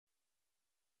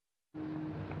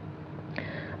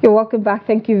You're welcome back.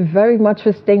 Thank you very much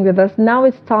for staying with us. Now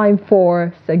it's time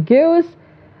for Sagir's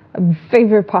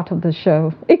favorite part of the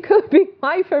show. It could be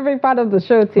my favorite part of the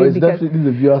show too. Well, it's definitely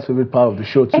the viewer's favorite part of the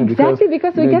show too. Exactly,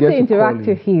 because we get to interact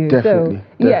with you. Definitely,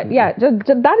 so yeah, just,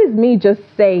 that is me just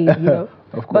saying, you know.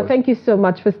 Of course. But thank you so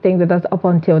much for staying with us up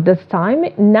until this time.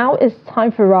 Now it's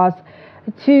time for us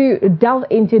to delve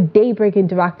into Daybreak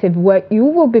Interactive, where you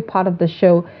will be part of the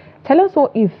show. Tell us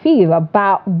what you feel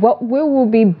about what we will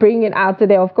be bringing out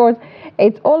today. Of course,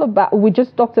 it's all about, we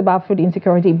just talked about food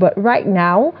insecurity, but right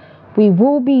now we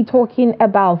will be talking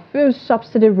about fuel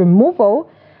subsidy removal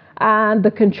and the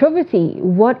controversy.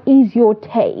 What is your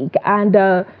take?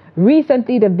 And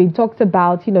recently there have been talks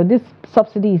about, you know, this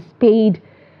subsidy is paid,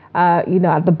 you know,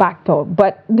 at the back door.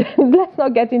 But let's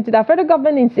not get into that. Federal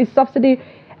government insists subsidy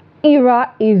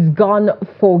era is gone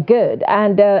for good.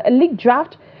 And a leaked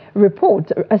draft report,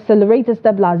 Accelerated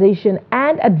Stabilization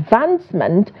and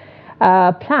Advancement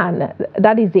Plan,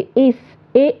 that is the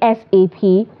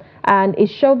ASAP, and it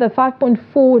showed the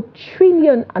 5.4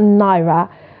 trillion naira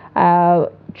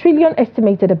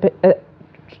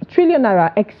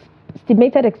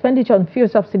estimated expenditure on fuel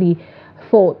subsidy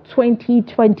for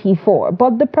 2024.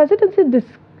 But the presidency,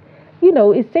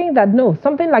 is saying that no,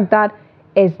 something like that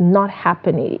is not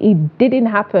happening. It didn't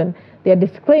happen. They're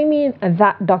disclaiming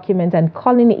that document and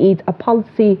calling it a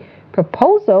policy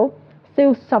proposal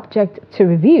still subject to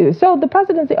review. So the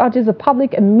presidency urges the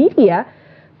public and media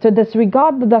to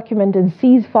disregard the document and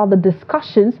cease further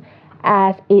discussions,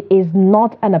 as it is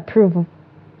not an approved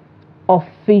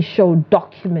official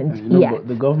document yet. But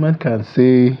the government can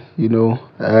say,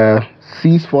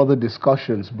 cease further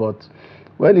discussions, but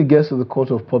when it gets to the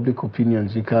court of public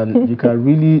opinions, you can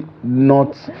really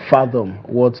not fathom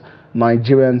what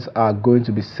Nigerians are going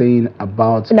to be saying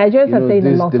about Nigerians are saying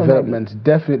this a lot development. already.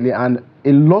 Definitely, and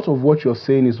a lot of what you're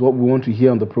saying is what we want to hear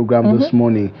on the program this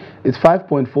morning. It's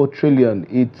 5.4 trillion.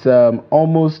 It's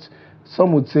almost,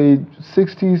 some would say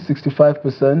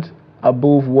 60-65%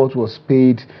 above what was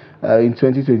paid in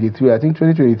 2023. I think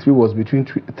 2023 was between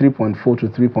 3.4 to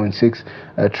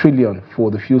 3.6 trillion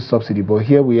for the fuel subsidy. But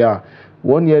here we are,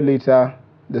 1 year later,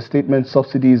 the statement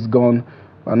subsidy is gone.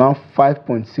 Are now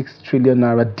 5.6 trillion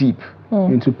naira deep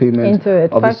into payment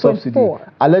of the subsidy.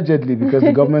 Allegedly, because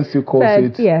the government still calls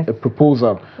it a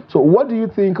proposal. So what do you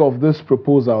think of this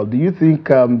proposal? Do you think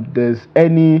there's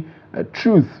any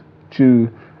truth to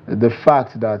the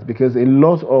fact that, because a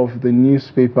lot of the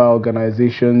newspaper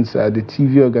organizations, the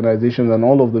TV organizations, and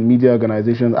all of the media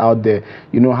organizations out there,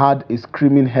 had a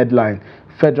screaming headline: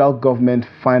 federal government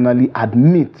finally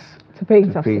admits to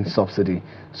paying subsidy.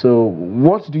 So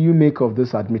what do you make of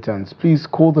this admittance? Please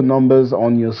call the numbers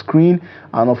on your screen,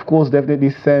 and of course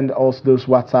definitely send us those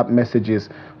WhatsApp messages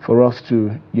for us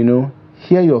to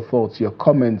hear your thoughts, your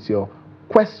comments, your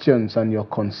questions and your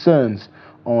concerns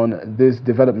on this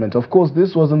development. Of course,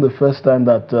 this wasn't the first time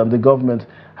that the government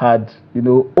had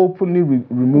openly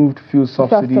removed fuel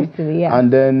subsidy, and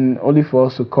then only for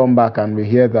us to come back and we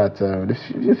hear that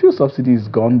the fuel subsidy is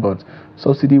gone, but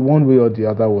subsidy one way or the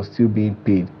other was still being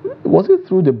paid. Was it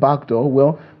through the back door?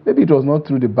 Well, maybe it was not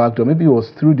through the back door, maybe it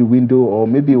was through the window, or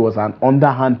maybe it was an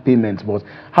underhand payment. But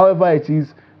however it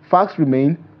is, facts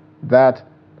remain that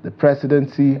the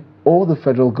presidency or the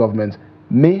federal government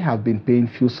may have been paying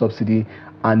fuel subsidy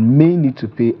and may need to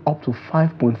pay up to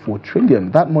 5.4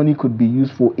 trillion. That money could be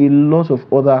used for a lot of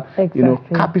other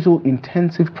capital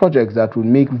intensive projects that will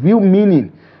make real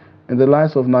meaning in the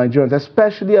lives of Nigerians,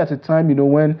 especially at a time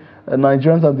when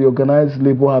Nigerians and the organized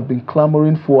labor have been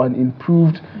clamoring for an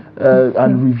improved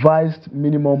and revised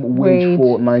minimum wage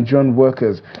for Nigerian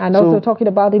workers. And also talking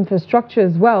about infrastructure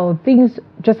as well. Things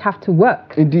just have to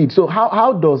work. Indeed. So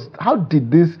how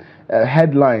did this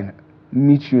headline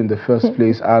meet you in the first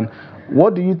place, and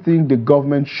what do you think the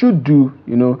government should do,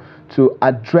 to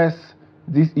address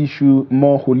this issue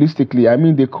more holistically? I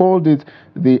mean, they called it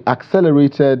the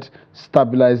Accelerated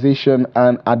Stabilization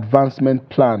and Advancement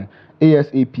Plan,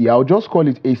 ASAP. I'll just call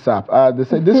it ASAP. They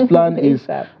said this plan is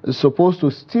supposed to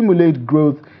stimulate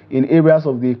growth in areas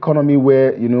of the economy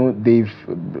where, they've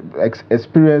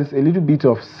experienced a little bit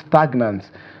of stagnance.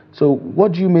 So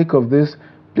what do you make of this?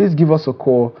 Please give us a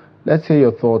call. Let's hear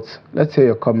your thoughts. Let's hear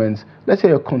your comments. Let's hear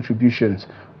your contributions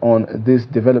on these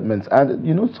developments. And,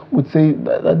 some would say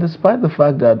that despite the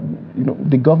fact that,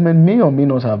 the government may or may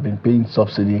not have been paying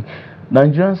subsidy,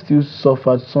 Nigerians still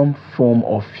suffered some form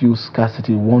of fuel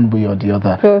scarcity one way or the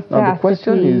other. Now, the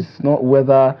question is not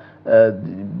whether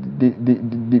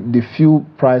the fuel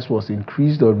price was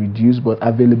increased or reduced, but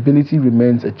availability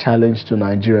remains a challenge to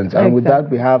Nigerians. And with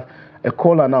that, we have a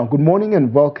caller now. Good morning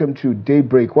and welcome to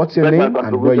Daybreak. What's your name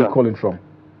and where are you calling from?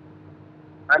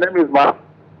 My name is Mark.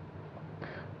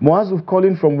 Muazuf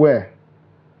calling from where?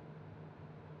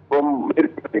 From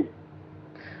Maiduguri.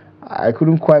 I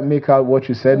couldn't quite make out what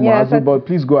you said, Yeah, Muazuf, but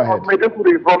please go ahead. From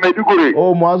Maiduguri.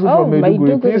 Oh, Muazuf from Maiduguri.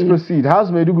 Maiduguri. Please proceed. How's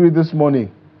Maiduguri this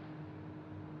morning?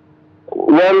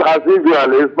 Well, as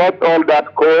usual, it's not all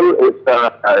that cold. It's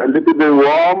a little bit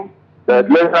warm. The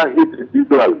lesser heat is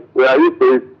usual. We are used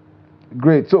to it.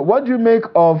 Great. So what do you make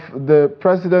of the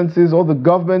presidency's or the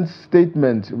government's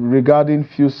statement regarding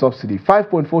fuel subsidy?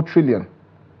 5.4 trillion.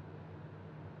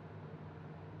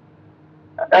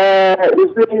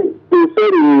 You see,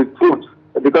 the truth.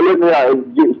 Because let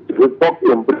me talk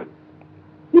in brief.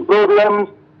 The problems,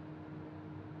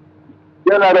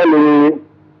 generally,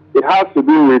 it has to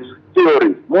do with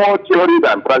theory, more theory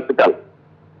than practical.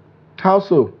 How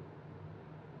so?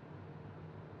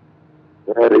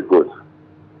 Very good.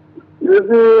 You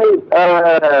see,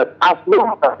 as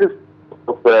long as this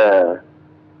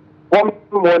pumping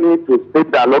money to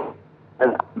state the law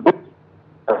and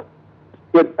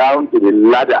get down to the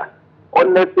ladder,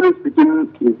 honestly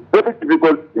speaking, it's very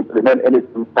difficult to implement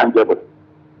anything tangible.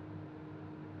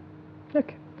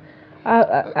 Okay.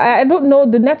 I don't know.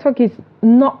 The network is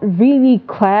not really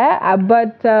clear,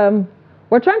 but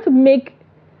we're trying to make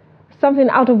something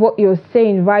out of what you're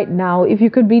saying right now. If you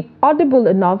could be audible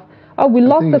enough. Oh, we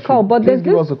lost the call, but there's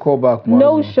give us a call back,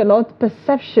 notion or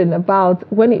perception about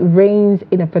when it rains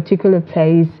in a particular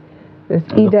place, there's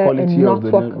either a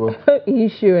network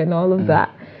issue and all of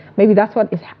that. Maybe that's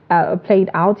what is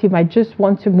played out. You might just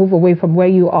want to move away from where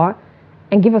you are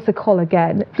and give us a call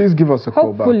again. Please give us a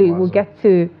call back. Hopefully, we'll get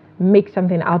to make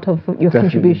something out of your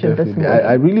contribution this morning.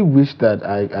 I really wish that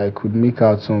I could make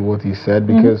out some of what he said,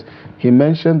 because he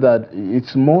mentioned that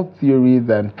it's more theory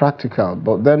than practical.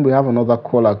 But then we have another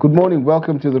caller. Good morning.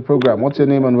 Welcome to the program. What's your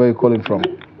name and where are you calling from?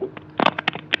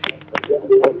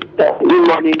 Good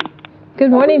morning.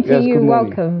 Good morning to you. Good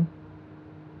morning. Welcome.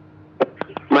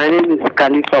 My name is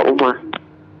Khalifa Umar.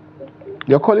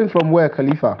 You're calling from where,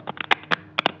 Khalifa?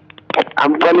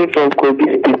 I'm calling from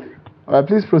Kogi State. All right,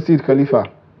 please proceed, Khalifa.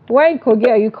 Where in Kogi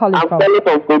are you calling from? I'm calling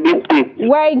from Kogi State.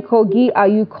 Where in Kogi are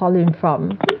you calling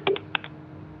from?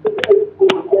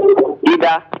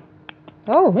 Ida.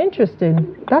 Oh,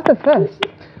 interesting. That's the first.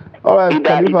 All right, Ida,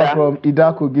 Khalifa Ida. from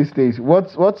Ida, Kogi State.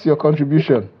 What's your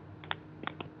contribution?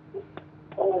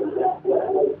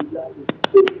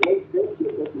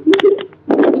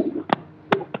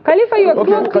 Khalifa, you're close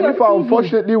to your Khalifa, TV.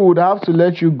 unfortunately, we would have to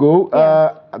let you go.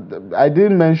 I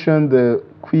didn't mention the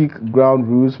quick ground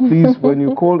rules. Please, when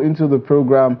you call into the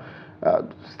program,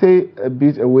 stay a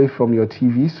bit away from your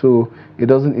TV so it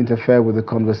doesn't interfere with the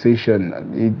conversation.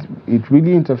 It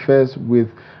really interferes with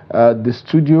the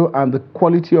studio and the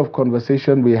quality of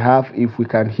conversation we have if we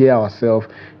can hear ourselves,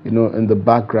 in the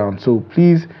background. So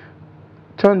please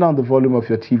turn down the volume of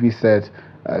your TV set.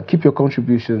 Keep your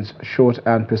contributions short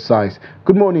and precise.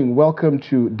 Good morning. Welcome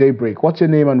to Daybreak. What's your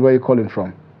name and where are you calling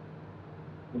from?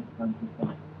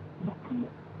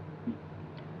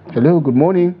 Hello, good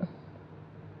morning.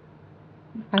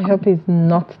 I hope it's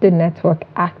not the network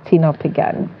acting up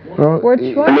again. Well, We're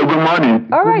trying. Hello, good morning.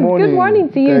 All right, good morning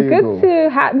to you. Good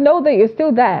to know that you're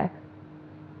still there.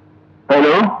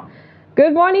 Hello.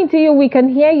 Good morning to you. We can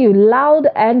hear you loud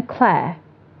and clear.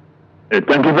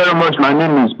 Thank you very much. My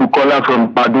name is Bukola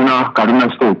from Kaduna,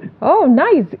 Kaduna State. Oh,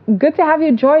 nice. Good to have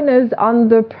you join us on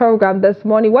the program this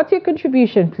morning. What's your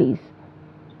contribution, please?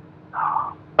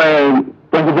 Thank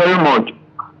you very much.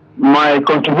 My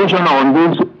contribution on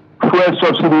this fuel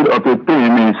subsidy of a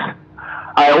thing is,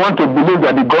 I want to believe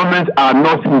that the government are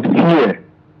not sincere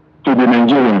to the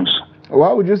Nigerians.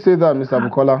 Why would you say that, Mr.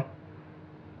 Bukola?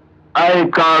 I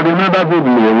can remember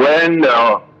vividly when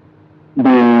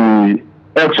the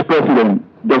ex-president,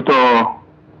 Dr.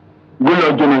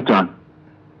 Goodluck Jonathan,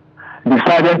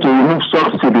 decided to remove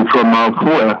subsidy from our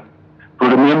fuel.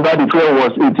 Remember, the fuel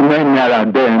was 89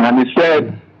 naira then, and he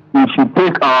said, if you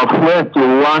take our fuel to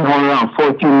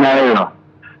 140 naira,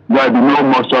 there will be no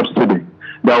more subsidy.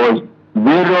 There was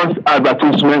various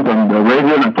advertisements on the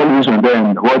radio and television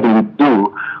then, what they would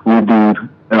do with the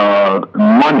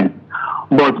money.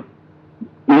 But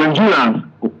Nigerians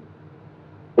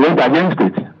went against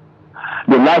it.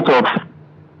 The likes of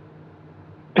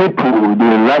people,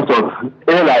 the likes of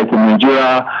airlines in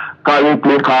Nigeria, carry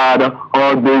play card,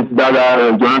 all this, that,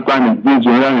 Jonathan is this,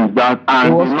 Jonathan is that. And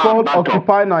it was called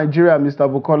Occupy Nigeria, Mr.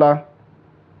 Bukola.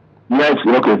 Yes,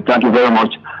 okay, thank you very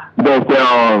much. But we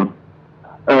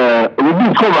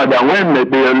discovered that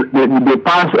when the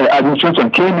past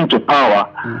administration came into power,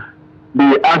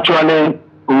 they actually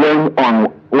went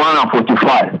on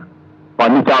 145 per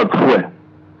liter of fuel.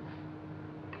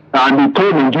 And they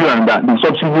told Nigerians that the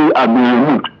subsidy had been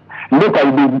removed. later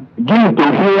we begin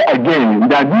to hear again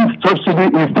that this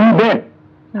subsidy is still there.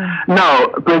 Now,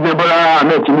 President Bola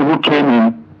Ahmed Tinubu came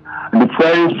in. The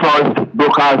very first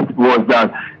broadcast was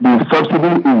that the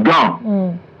subsidy is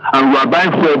gone. And we were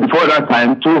buying fuel before that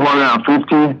time,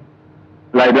 250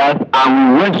 like that,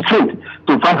 and we went straight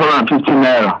to 550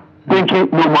 naira, thinking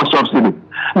no more subsidy.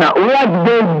 Now, where did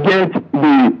they get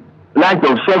the like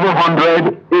of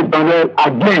 700, 800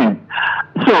 again?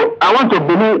 So, I want to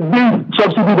believe this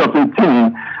subsidy of 18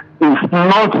 is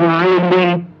not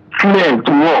really clear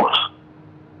to us.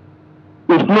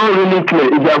 It's not really clear.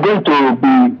 If you are going to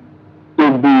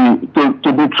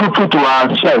be truthful to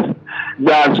ourselves,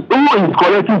 that who is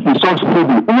collecting the subsidy,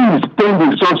 who is paying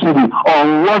the subsidy,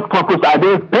 on what purpose are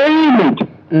they paying it?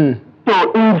 So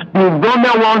if the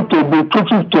government want to be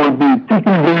truthful to the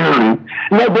citizenry,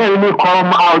 let them really come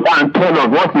out and tell us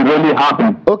what is really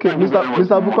happening. Okay, Mr.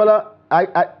 Bukola,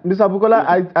 Mr.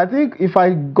 Bukola, I think if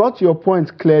I got your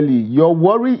point clearly, your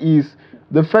worry is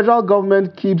the federal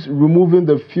government keeps removing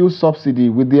the fuel subsidy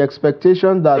with the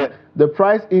expectation that the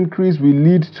price increase will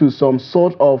lead to some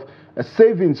sort of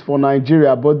savings for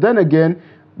Nigeria. But then again,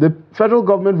 the federal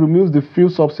government removes the fuel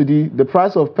subsidy, the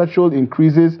price of petrol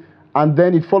increases, and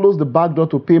then it follows the back door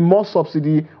to pay more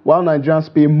subsidy while Nigerians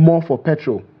pay more for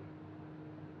petrol.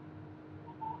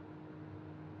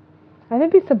 I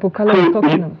think Mr. Bukola is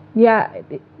talking about. Yeah.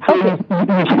 Okay. You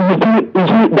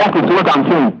see, that is what I'm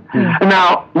saying.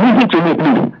 Now, listen to me,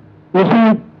 please. You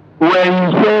see, when you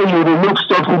say you remove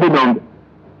subsidy on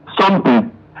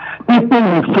something, people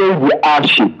will face the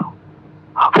hardship.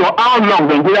 For how long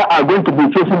Nigeria are going to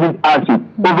be facing this hardship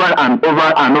over and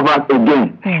over and over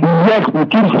again? Yes, we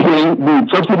keep saying the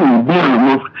subsidy is being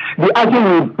removed. The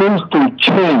hardship will to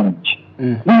change.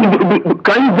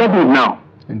 Can you get it now?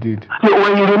 Indeed. So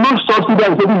when you remove subsidy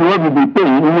and say this is what we be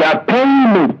paying, we are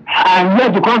paying it. And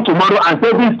yet you come tomorrow and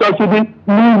say this subsidy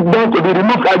needs them to be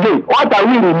removed again. What are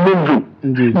we removing?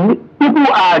 Indeed. People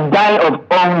are dying of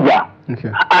hunger.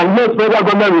 Okay. And yet federal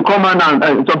government will come out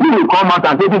and some people will come out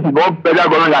and say this is what federal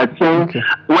government is saying. Okay.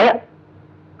 Well,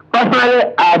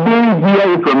 personally, I didn't hear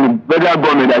it from the federal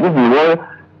government that this is what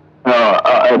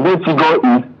this figure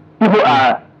is. People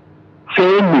are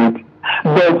saying it.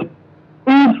 But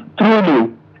if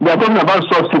truly they are talking about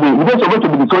subsidy, we're supposed to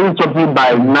be discussing subsidy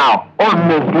by now,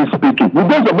 honestly speaking.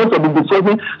 We're supposed to be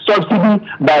discussing subsidy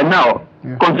by now,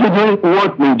 considering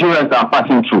what Nigerians are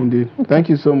passing through. Indeed. Thank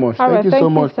you so much. Thank you so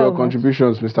much for your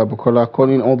contributions, Mr. Bukola,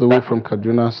 calling all the way from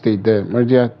Kaduna State there.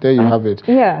 Mardia, there you have it.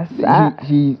 Yes.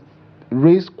 He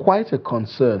raised quite a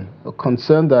concern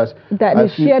that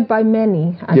is shared by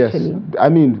many, actually. Yes. I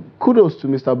mean, kudos to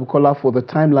Mr. Bukola for the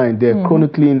timeline there,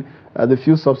 chronicling the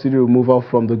fuel subsidy removal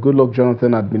from the Goodluck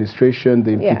Jonathan administration,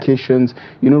 the implications,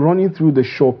 running through the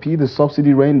SHOPI, the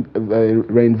subsidy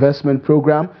reinvestment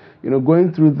program,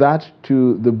 going through that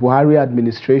to the Buhari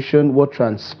administration, what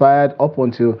transpired up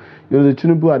until, the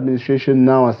Tinubu administration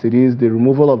now as it is, the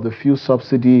removal of the fuel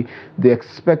subsidy, the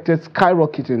expected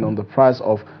skyrocketing on the price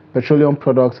of petroleum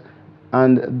products,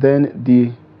 and then the,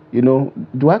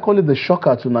 do I call it the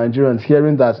shocker to Nigerians,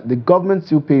 hearing that the government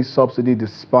still pays subsidy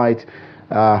despite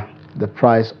the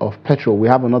price of petrol. We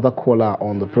have another caller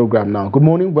on the program now. Good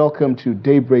morning. Welcome to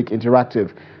Daybreak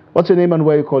Interactive. What's your name and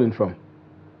where are you calling from?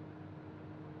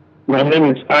 My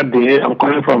name is Ade. I'm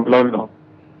calling from London.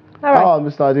 Oh,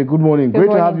 Mr. Ade, good morning.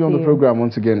 Great to have you on the program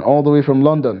once again, all the way from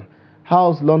London.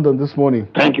 How's London this morning?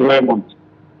 Thank you very much.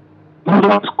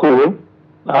 London's cool.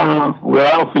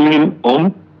 We're all feeling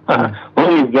home.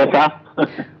 Home is better.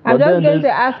 I'm just going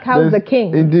to ask how's the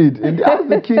king. Indeed. Ask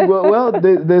the king. Well,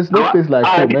 there's no place like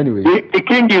home anyway. The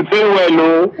king is very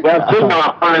well. We have seen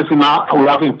our parents now. We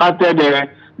have impacted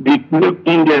the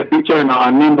Indian picture in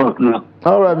our neighbors now.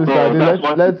 All right,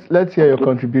 Mr. Ade, let's hear your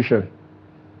contribution.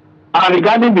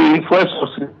 Regarding the fuel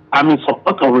subsidy, I'm in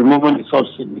support of removing the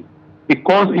subsidy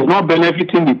because it's not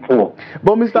benefiting the poor.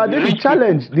 But Mr. Ade,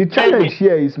 the challenge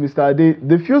here is, Mr. Ade,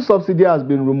 the fuel subsidy has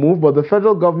been removed, but the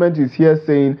federal government is here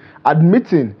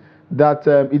admitting that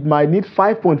it might need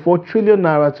 5.4 trillion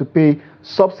naira to pay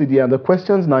subsidy. And the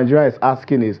questions Nigeria is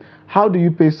asking is, how do you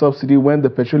pay subsidy when the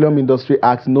Petroleum Industry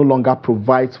Act no longer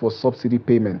provides for subsidy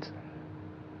payment?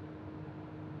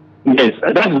 Yes,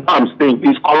 that's what I'm saying.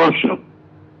 It's corruption.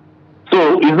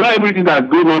 So it's not everything that's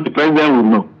going on the president will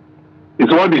know.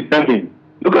 It's what they're telling.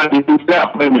 Look at the fair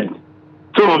appointment.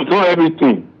 So it's not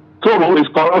everything. So it's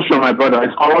corruption, my brother.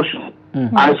 It's corruption.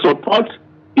 I support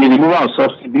the removal of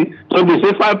subsidy. So they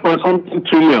say 5.something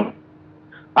trillion.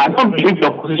 I don't believe the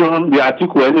opposition, the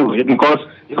article anyway, because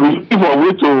it will give a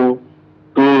way to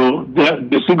the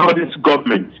this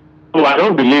government. So I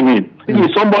don't believe it. It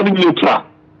is somebody neutral.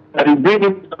 that is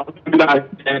bringing that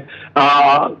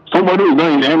somebody who is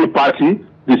not in any party,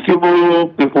 the civil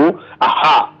people,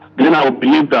 then I will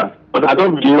believe that. But I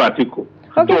don't believe article.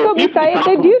 Okay, so Mr.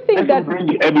 Ayete, do you think that bring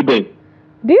the evidence?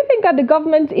 Do you think that the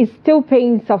government is still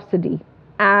paying subsidy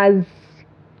as,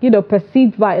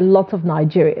 perceived by a lot of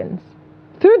Nigerians?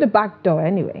 Through the back door,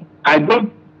 anyway. I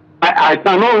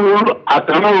cannot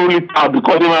rule it out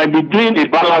because they might be doing a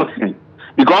balancing.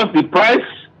 Because the price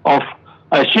of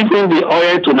shipping the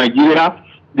oil to Nigeria,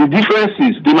 the difference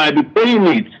is they might be paying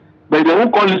it, but they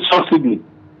won't call it subsidy.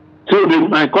 So they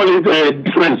might call it a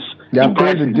difference. They are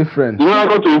paying the difference. They are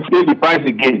going to inflate the price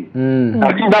again.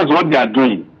 I think that's what they are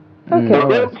doing.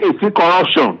 Okay. They see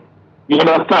corruption. You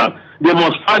understand? They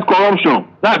must fight corruption.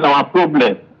 That's our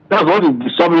problem. That's what is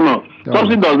disturbing us.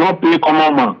 Subsidy does not pay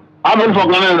common man. How many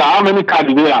foreigners, how many cars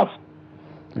do they have?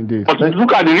 Indeed. But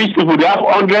look at the rich people, they have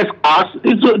hundreds cars.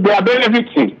 They are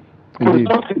benefiting. Indeed.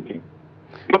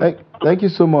 Thank you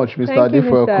so much, Mr. Adi, for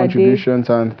your contributions,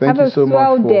 and thank you so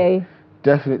much for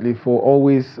definitely for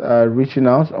always reaching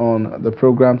out on the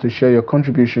program to share your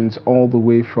contributions all the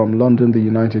way from London, the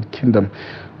United Kingdom.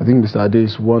 I think Mr. Ade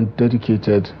is one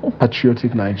dedicated,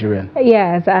 patriotic Nigerian.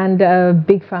 Yes, and a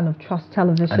big fan of Trust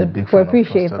Television. And a big fan we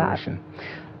appreciate of Trust that.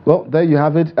 Well, there you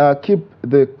have it. Keep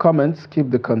the comments,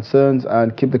 keep the concerns,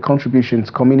 and keep the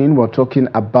contributions coming in. We're talking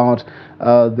about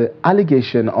the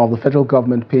allegation of the federal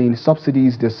government paying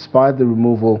subsidies despite the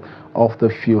removal of the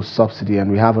fuel subsidy.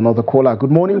 And we have another caller.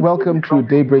 Good morning. Welcome to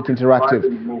Daybreak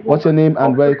Interactive. What's your name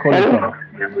and where are you calling from?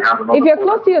 If you're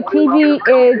close to your TV,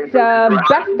 it's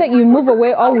best that you move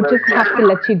away or we'll just have to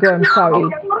let you go. I'm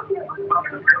sorry.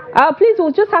 Please,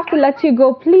 we'll just have to let you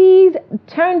go. Please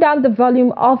turn down the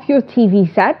volume of your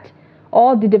TV set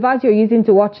or the device you're using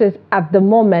to watch us at the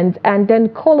moment, and then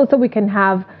call us so we can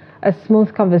have a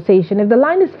smooth conversation. If the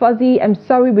line is fuzzy, I'm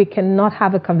sorry, we cannot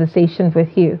have a conversation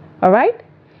with you. All right?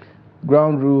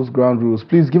 Ground rules, ground rules.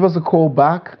 Please give us a call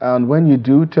back, and when you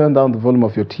do, turn down the volume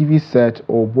of your TV set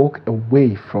or walk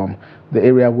away from the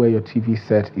area where your TV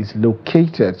set is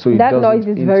located, so that noise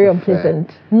is very unpleasant,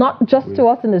 not just to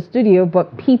us in the studio,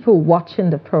 but people watching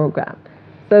the program.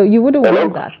 So you wouldn't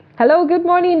want that. Hello, good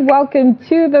morning. Welcome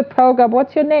to the program.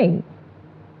 What's your name?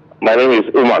 My name is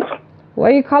Umar.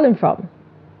 Where are you calling from?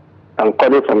 I'm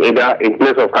calling from Ida in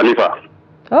place of Khalifa.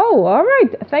 Oh, all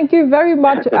right. Thank you very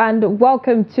much, and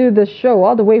welcome to the show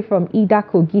all the way from Ida,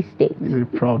 Kogi State. You're a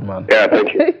proud man. Yeah,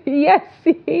 thank you. Yes,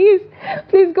 he is.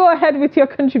 Please go ahead with your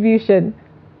contribution.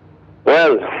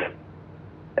 Well,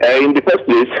 in the first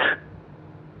place,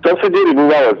 subsidy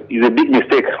removal is a big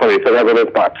mistake on the federal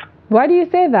government part. Why do you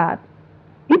say that?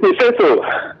 If you say so,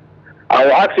 I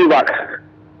will ask you back.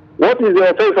 What is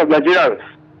the offense of Nigerians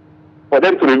for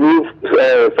them to remove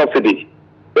subsidy?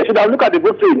 They should have looked at the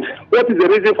blueprint. What is the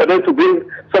reason for them to bring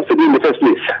subsidy in the first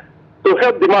place? To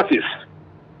help the masses.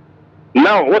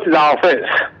 Now, what is our offense?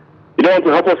 You don't want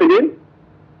to help us again?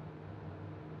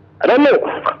 I don't know.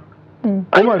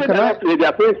 Umar, we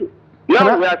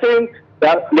are saying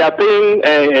that they are paying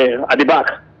at the back.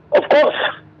 Of course,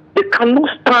 they cannot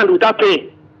stand without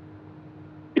paying.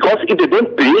 Because if they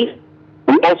don't pay,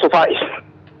 we all suffer.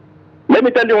 Let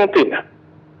me tell you one thing.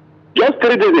 Just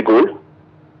 3 days ago,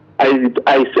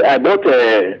 I bought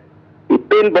a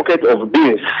paint bucket of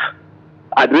beans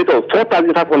at the rate of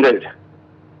 4,500.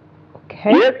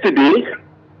 Okay. Yesterday,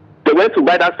 they went to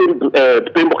buy that same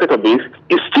paint bucket of beans.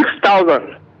 It's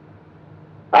 6,000.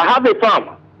 I have a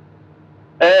farm.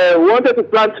 Wanted to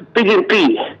plant pigeon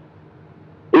pea,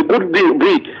 a good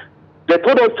breed. They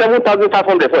told us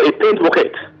 7,500 for a paint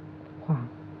bucket.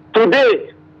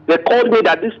 Today, they called me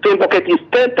that this paint bucket is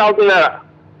 10,000 naira.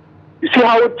 You see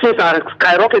how things are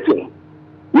skyrocketing.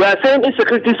 We are saying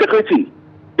insecurity, security.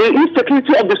 The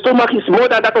insecurity of the stomach is more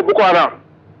than that of Boko Haram.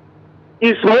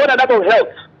 It's more than that of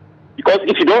health. Because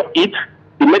if you don't eat,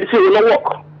 the medicine will not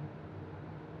work.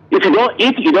 If you don't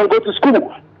eat, you don't go to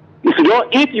school. If you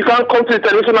don't eat, you can't come to the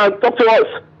television and talk to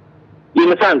us. You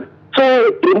understand?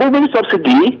 So removing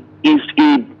subsidy is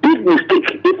a big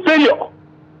mistake, a failure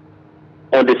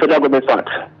on the federal government part.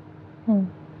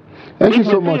 Thank you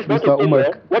so much, Mr.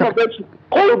 Umar. One of them should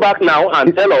call back now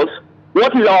and tell us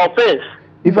what is our offense.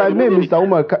 If I may, Mr.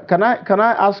 Umar, can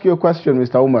I ask you a question,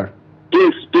 Mr. Umar?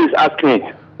 Please ask me.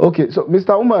 Okay, so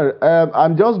Mr. Umar,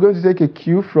 I'm just going to take a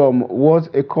cue from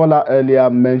what a caller earlier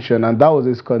mentioned, and that was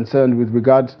his concern with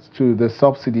regards to the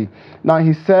subsidy. Now,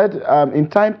 he said in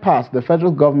time past, the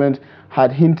federal government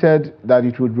had hinted that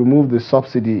it would remove the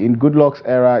subsidy. In Goodluck's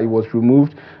era, it was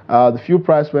removed. The fuel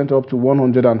price went up to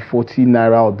 114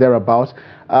 naira or thereabouts.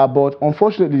 But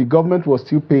unfortunately, the government was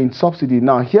still paying subsidy.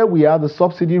 Now, here we are, the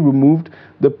subsidy removed.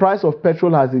 The price of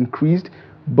petrol has increased.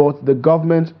 but the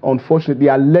government, unfortunately,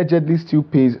 allegedly still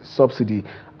pays subsidy.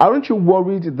 Aren't you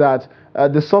worried that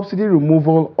the subsidy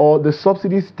removal or the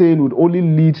subsidy staying would only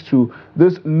lead to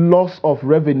this loss of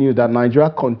revenue that Nigeria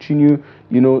continue,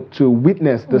 to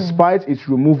witness despite its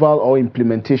removal or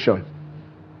implementation?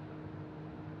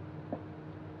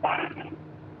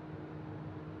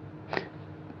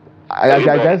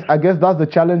 I guess that's the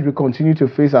challenge we continue to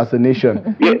face as a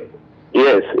nation.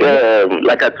 Yes.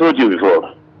 Like I told you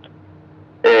before,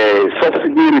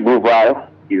 subsidy removal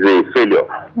is a failure.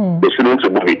 They shouldn't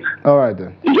remove it. All right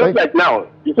then. Just like now,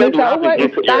 you said Mr. Umar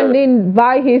is standing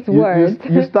by his words.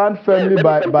 You stand firmly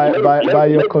by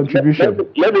your contribution.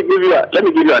 Let me give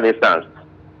you an instance.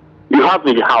 You have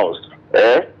a house,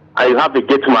 and you have a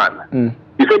gate man.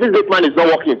 You say this gate man is not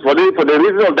working for the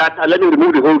reason of that. Let me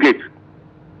remove the whole gate.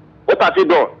 What have you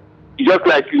done? It's just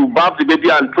like you bath the baby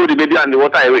and throw the baby and the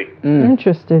water away.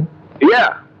 Interesting.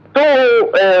 Yeah.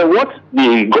 So what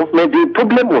the government, the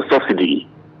problem of subsidy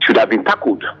should have been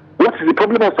tackled. What is the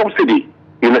problem of subsidy?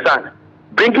 You understand?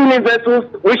 Bringing in vessels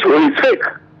which is fake.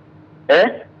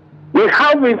 We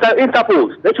have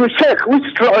Interpol that will check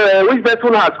which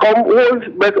vessel has come,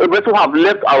 which vessel have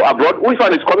left abroad, which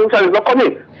one is coming, which one is not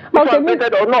coming. Okay,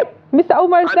 Or not. Mr.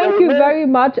 Umar, thank you very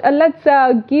much. Let's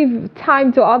give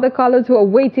time to other callers who are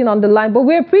waiting on the line. But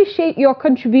we appreciate your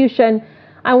contribution.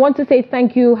 I want to say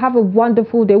thank you. Have a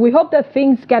wonderful day. We hope that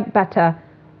things get better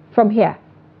from here.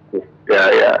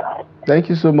 Yeah. Thank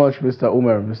you so much, Mr.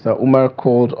 Umar. Mr. Umar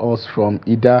called us from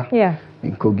Ida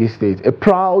in Kogi State. A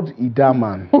proud Ida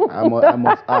man, I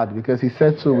must add, because he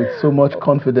said so with so much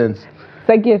confidence.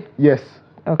 Sagir. Yes.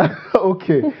 Okay.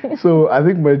 Okay. So I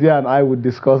think Mardia and I would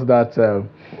discuss that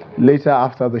later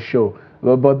after the show.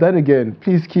 But then again,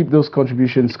 please keep those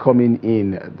contributions coming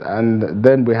in. And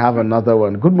then we have another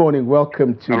one. Good morning.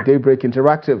 Welcome to Daybreak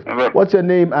Interactive. What's your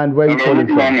name and where are you calling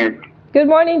from? Good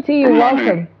morning to you.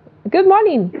 Welcome. Good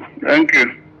morning. Thank you.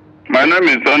 My name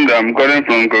is Sunday. I'm calling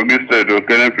from Kogi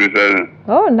State,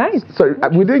 Oh, nice. Sorry,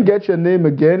 we didn't get your name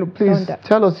again. Please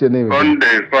tell us your name again.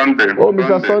 Sunday. Oh,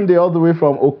 Mr. Sunday, all the way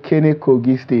from Okene,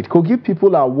 Kogi State. Kogi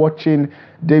people are watching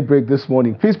Daybreak this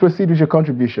morning. Please proceed with your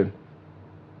contribution.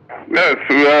 Yes,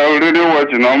 we are already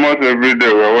watching almost every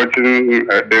day. We are watching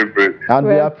Daybreak. And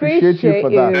we appreciate you for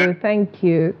that. Thank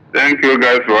you. Thank you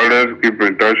guys for always keep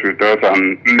in touch with us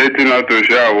and letting us to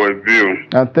share our view.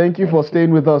 And thank you for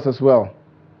staying with us as well.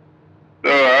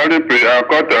 So I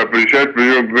got to appreciate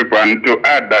you people and to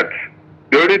add that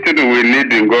the only thing we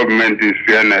need in government is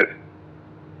fairness.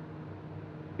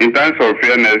 In terms of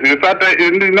fairness,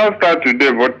 it did not start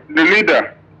today, but the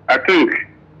leader, I think,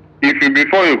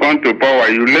 before you come to power,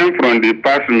 you learn from the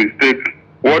past mistake,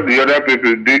 what the other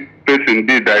person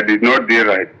did that did not do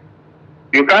right.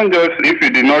 You can't just, if you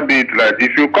did not do it right,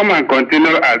 if you come and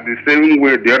continue as the same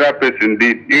way the other person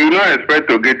did, you will not expect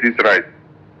to get it right.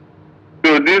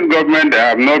 So this government, they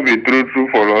have not been truthful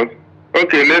for us.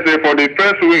 Okay, let's say for the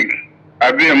first week,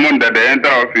 every month that they enter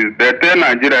office, they tell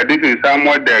Nigeria this is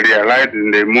somewhat they realize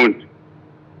in the month.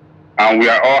 And we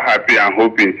are all happy and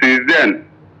hoping. Since then,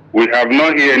 we have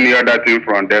not heard any other thing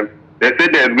from them. They say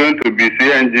there's going to be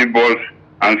CNG bus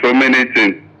and so many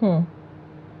things.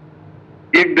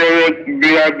 If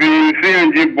there have been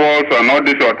CNG bus and all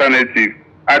these alternatives,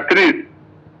 at least,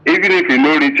 even if you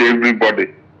don't reach everybody,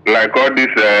 like all these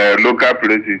local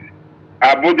places,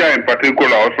 Abuja in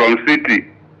particular, or some city,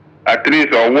 at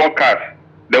least, or workers,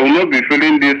 they will not be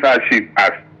feeling this hardship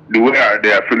as the way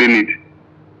they are feeling it.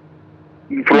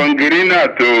 From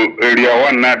Girina to Area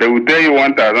 1 now, they will tell you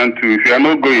 1,002. If you are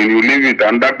not going, you leave it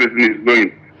and that person is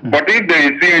going. But if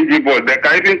there is CNG bus, they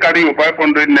can even carry you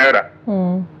 500 naira.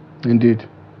 Indeed.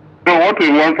 So what we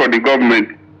want for the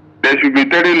government, they should be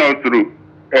telling us through.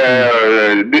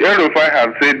 The LFI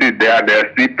have said it, they are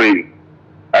still paying.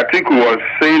 I think we was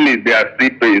saying it, they are still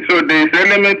paying. So there is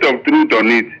element of truth on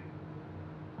it.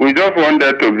 We just want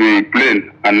that to be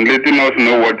plain and letting us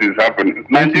know what is happening.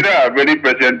 Nigeria are very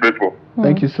patient people.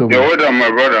 Thank you so much. You're welcome,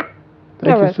 my brother.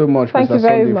 Thank you so much, Thank Mr. you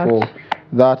very Sunday, much. for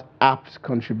that apt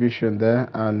contribution there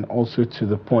and also to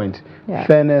the point. Yeah.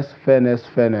 Fairness.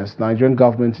 Nigerian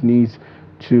government needs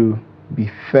to be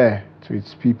fair to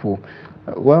its people.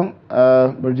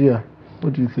 Mardia,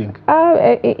 what do you think?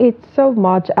 It's so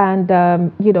much, and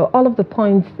all of the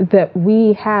points that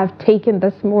we have taken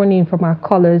this morning from our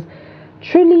callers,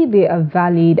 truly they are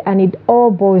valid, and it all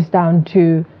boils down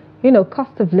to,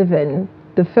 cost of living.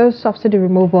 The first subsidy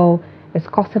removal is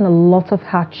causing a lot of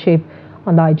hardship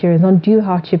on Nigerians, undue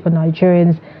hardship on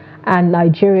Nigerians, and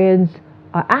Nigerians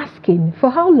are asking for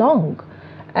how long?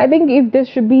 I think if there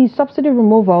should be subsidy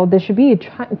removal, there should be a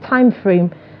time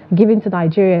frame given to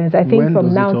Nigerians. I think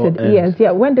from now to years.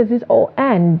 Yeah, when does this all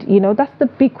end? You know, that's the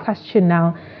big question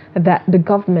now that the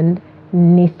government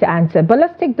needs to answer. But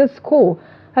let's take this call.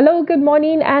 Hello, good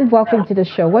morning, and welcome to the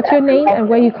show. What's your name and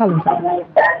where are you calling from?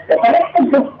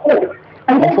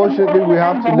 Unfortunately, we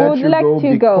have to let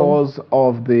you go because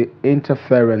of the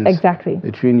interference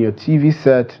between your TV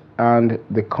set and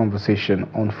the conversation.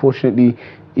 Unfortunately,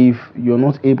 if you're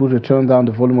not able to turn down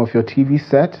the volume of your TV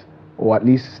set, or at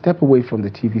least step away from the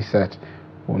TV set,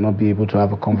 we'll not be able to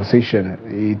have a conversation.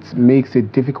 It makes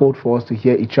it difficult for us to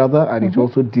hear each other, and it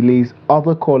also delays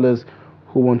other callers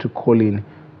who want to call in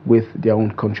with their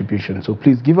own contribution. So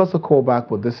please give us a call back,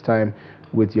 but this time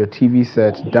with your TV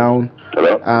set down,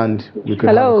 and we can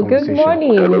have a conversation. Good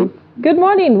morning. Hello. Good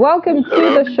morning. Welcome to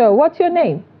the show. What's your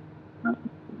name?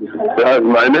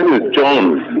 My name is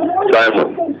John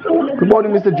Simon. Good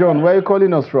morning, Mr. John. Where are you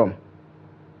calling us from?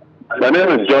 My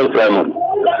name is John Simon.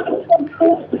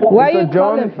 Where are you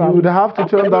calling from? You would have to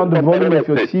turn down the volume of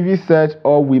your TV set,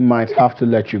 or we might have to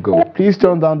let you go. Please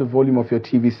turn down the volume of your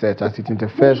TV set as it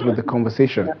interferes with the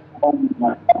conversation.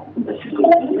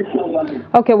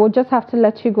 Okay, we'll just have to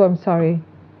let you go. I'm sorry.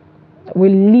 We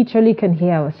literally can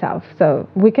hear ourselves, so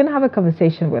we can have a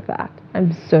conversation with that.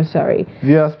 I'm so sorry.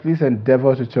 Viewers, please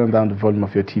endeavor to turn down the volume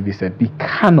of your TV set. We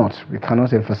cannot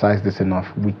emphasize this enough.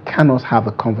 We cannot have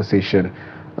a conversation,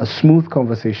 a smooth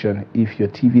conversation, if your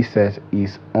TV set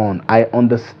is on. I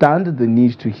understand the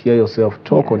need to hear yourself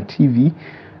talk on TV,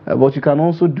 but you can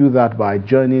also do that by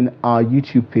joining our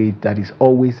YouTube page that is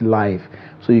always live,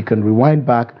 so you can rewind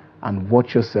back and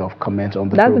watch yourself comment on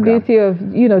the program. That's the beauty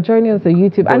of, you know, joining us on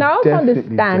YouTube. But and I also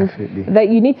understand that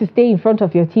you need to stay in front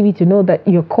of your TV to know that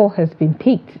your call has been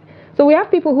picked. So we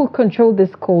have people who control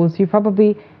these calls. You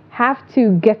probably have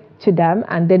to get to them,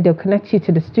 and then they'll connect you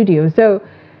to the studio. So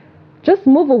just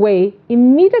move away.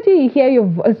 Immediately you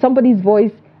hear somebody's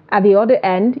voice at the other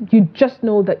end, you just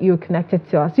know that you're connected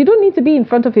to us. You don't need to be in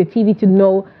front of your TV to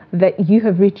know that you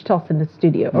have reached us in the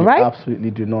studio, all right?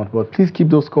 Absolutely do not. But please keep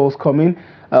those calls coming.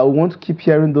 We want to keep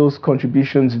hearing those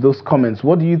contributions, those comments.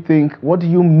 What do you think? What do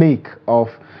you make of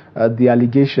the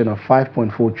allegation of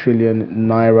 5.4 trillion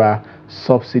naira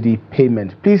subsidy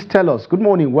payment? Please tell us. Good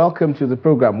morning. Welcome to the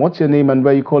program. What's your name and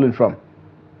where are you calling from?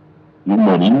 Good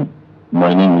morning.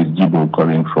 My name is Jibo,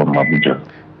 calling from Abuja.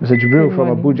 Mr. Jibril from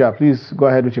Abuja, please go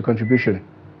ahead with your contribution.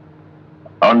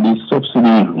 On the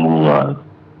subsidy removal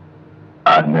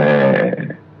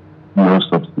and no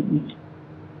subsidy,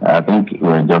 I think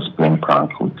we're just playing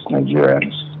prank with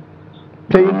Nigerians.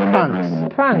 Playing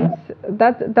pranks? Pranks?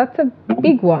 That's a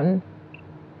big one.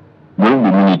 During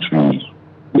the military,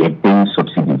 they're paying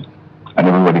subsidy, and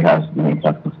everybody has the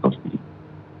impact of subsidy.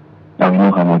 Now we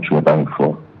know how much we're buying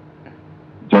for.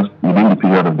 Just within the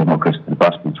period of democracy, the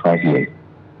past 5 years,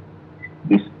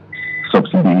 this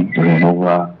subsidy, the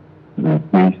removal, the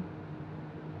replace,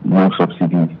 no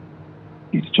subsidy,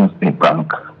 it's just a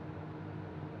prank.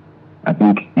 I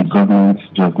think the government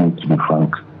just needs to be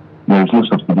frank. There is no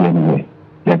subsidy anywhere.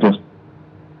 They're just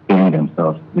paying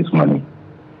themselves this money.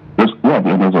 Who are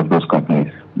the owners of those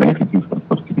companies benefiting from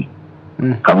subsidy?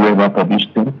 Have we ever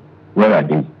published them? Where are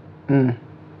they?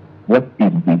 What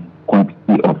is the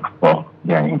quantity of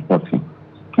they are importing?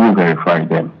 Can you verify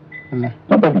them?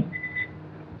 Nobody.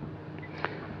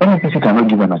 Any person cannot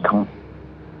give an account.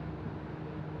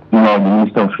 You know, the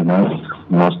Minister of Finance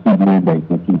must be doing by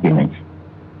making payments.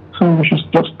 So we should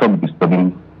just stop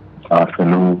disturbing our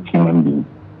fellow human beings.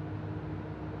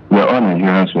 We are all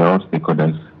Nigerians, we are all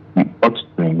stakeholders. We ought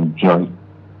to enjoy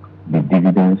the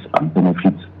dividends and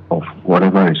benefits of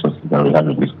whatever resources that we have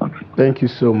in this country. Thank you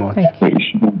so much. So it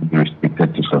shouldn't be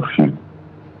restricted to some few.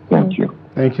 Thank you.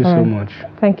 Thank you so much.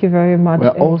 Thank you very much. We're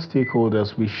all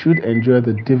stakeholders. We should enjoy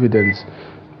the dividends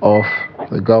of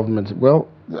the government. Well,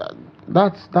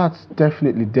 that's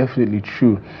definitely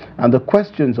true. And the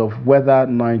questions of whether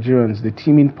Nigerians, the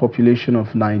teeming population of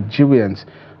Nigerians,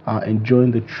 are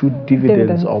enjoying the true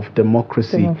dividends of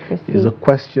democracy is a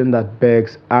question that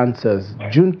begs answers.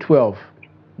 June 12th,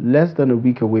 less than a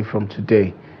week away from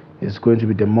today, is going to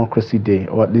be Democracy Day,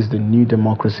 or at least the new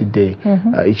Democracy Day.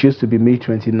 It used to be May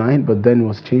 29, but then it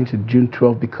was changed to June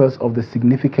 12 because of the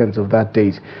significance of that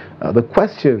date. The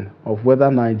question of whether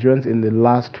Nigerians in the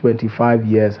last 25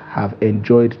 years have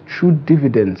enjoyed true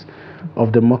dividends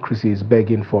of democracy is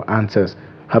begging for answers.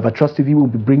 However, Trust TV will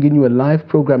be bringing you a live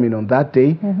programming on that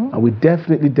day, and we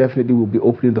definitely will be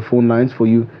opening the phone lines for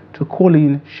you to call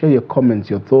in, share your comments,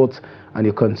 your thoughts, and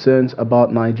your concerns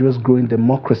about Nigeria's growing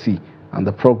democracy and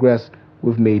the progress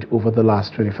we've made over the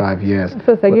last 25 years.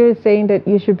 So Sagir is saying that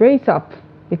you should brace up,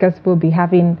 because we'll be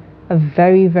having a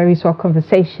very, very short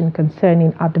conversation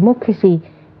concerning our democracy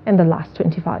in the last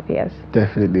 25 years.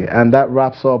 Definitely. And that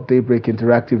wraps up Daybreak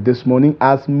Interactive this morning.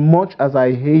 As much as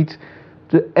I hate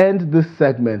to end this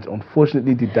segment,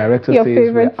 unfortunately, the director says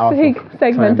we're out of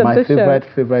segment time. of the show.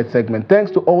 favorite segment.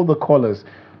 Thanks to all the callers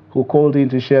who called in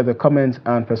to share their comments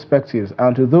and perspectives.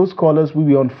 And to those callers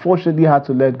we unfortunately had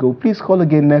to let go, please call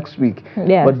again next week.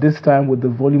 Yes. But this time with the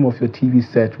volume of your TV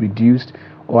set reduced,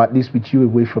 or at least with you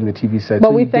away from your TV set. But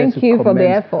so we thank you for the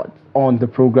effort on the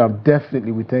program.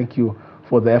 Definitely, we thank you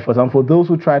for the effort. And for those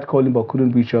who tried calling but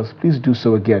couldn't reach us, please do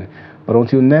so again. But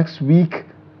until next week,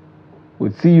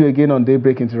 we'll see you again on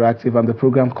Daybreak Interactive, and the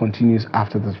program continues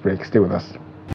after this break. Stay with us.